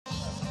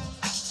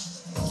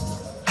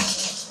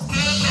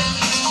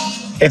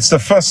It's the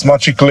first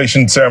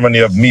matriculation ceremony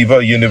of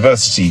MIVA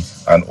University,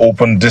 an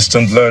open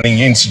distant learning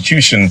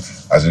institution,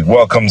 as it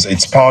welcomes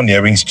its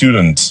pioneering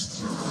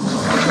students.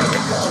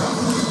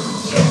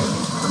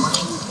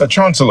 The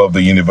Chancellor of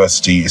the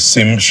University,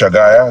 Sim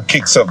Shagaya,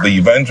 kicks off the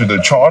event with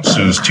a charge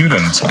to the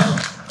students.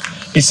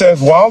 He says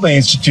while the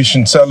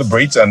institution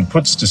celebrates and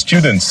puts the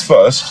students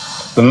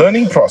first, the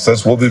learning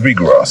process will be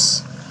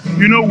rigorous.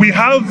 You know, we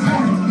have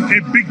a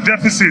big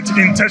deficit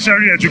in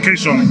tertiary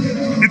education.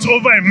 It's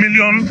over 1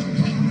 million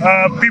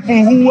people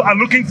who are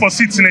looking for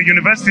seats in a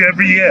university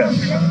every year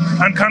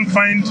and can't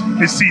find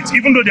a seat,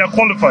 even though they are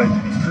qualified.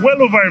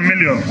 Well over 1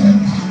 million.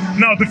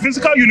 Now, the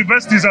physical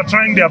universities are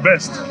trying their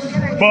best,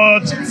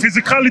 but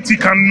physicality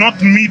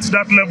cannot meet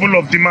that level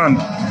of demand.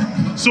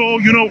 So,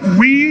 you know,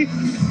 we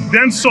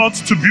then sought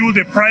to build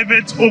a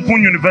private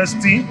open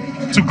university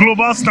to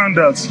global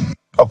standards.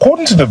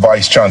 According to the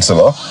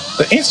Vice-Chancellor,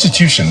 the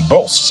institution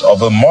boasts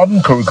of a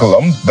modern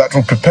curriculum that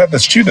will prepare the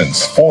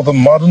students for the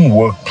modern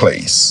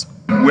workplace.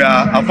 We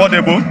are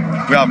affordable,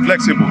 we are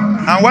flexible,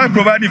 and while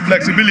providing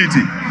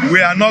flexibility,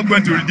 we are not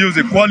going to reduce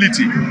the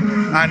quality,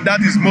 and that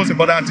is most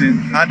important thing.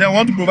 And then we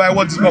want to provide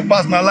what is called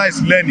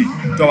personalized learning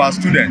to our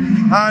students.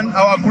 And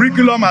our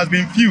curriculum has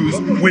been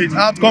fused with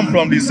outcome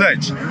from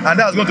research, and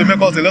that's going to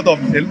make us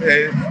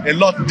a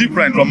lot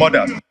different from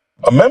others.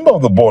 A member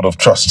of the Board of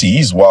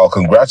Trustees, while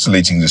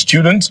congratulating the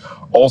students,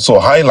 also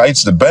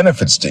highlights the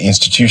benefits the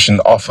institution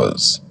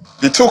offers.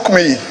 It took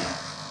me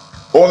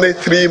only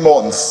 3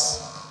 months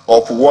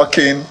of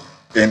working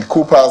in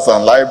Coopers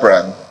and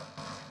Library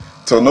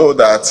to know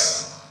that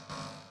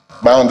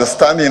my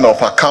understanding of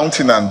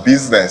accounting and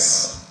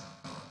business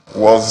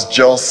was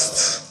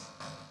just,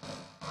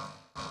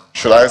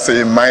 should I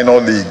say,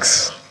 minor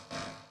leagues.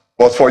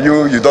 But for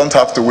you, you don't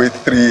have to wait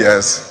 3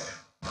 years.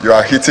 You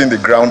are hitting the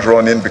ground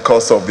running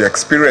because of the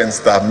experience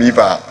that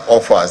MIVA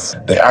offers.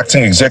 The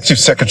acting executive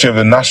secretary of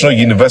the National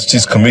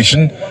Universities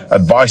Commission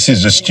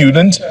advises the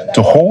students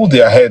to hold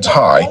their heads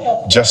high,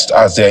 just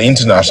as their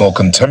international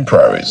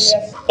contemporaries.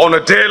 On a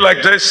day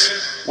like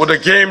this, with a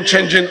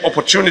game-changing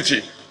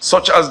opportunity,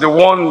 such as the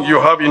one you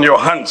have in your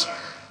hands,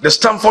 the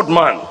Stanford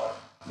man,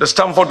 the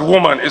Stanford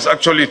woman is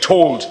actually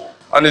told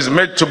and is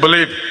made to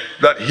believe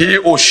that he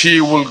or she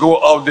will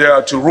go out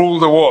there to rule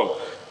the world.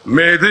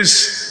 May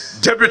these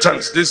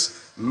debutants,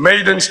 these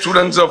maiden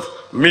students of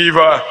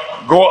MIVA,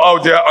 go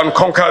out there and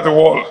conquer the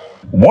world.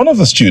 One of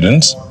the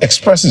students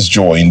expresses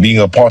joy in being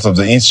a part of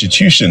the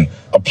institution,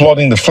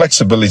 applauding the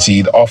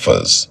flexibility it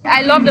offers.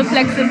 I love the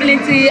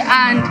flexibility,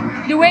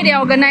 and the way they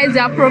organize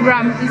their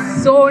program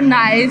is so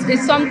nice.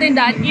 It's something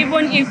that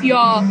even if you're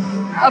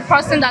a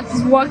person that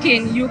is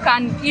working, you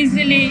can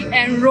easily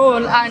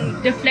enroll,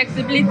 and the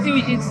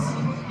flexibility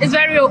is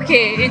very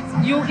okay.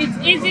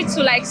 It's easy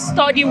to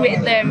study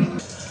with them.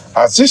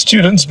 As these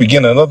students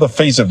begin another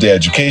phase of their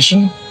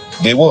education,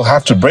 they will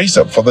have to brace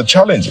up for the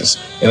challenges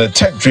in a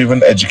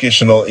tech-driven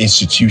educational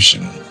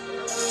institution.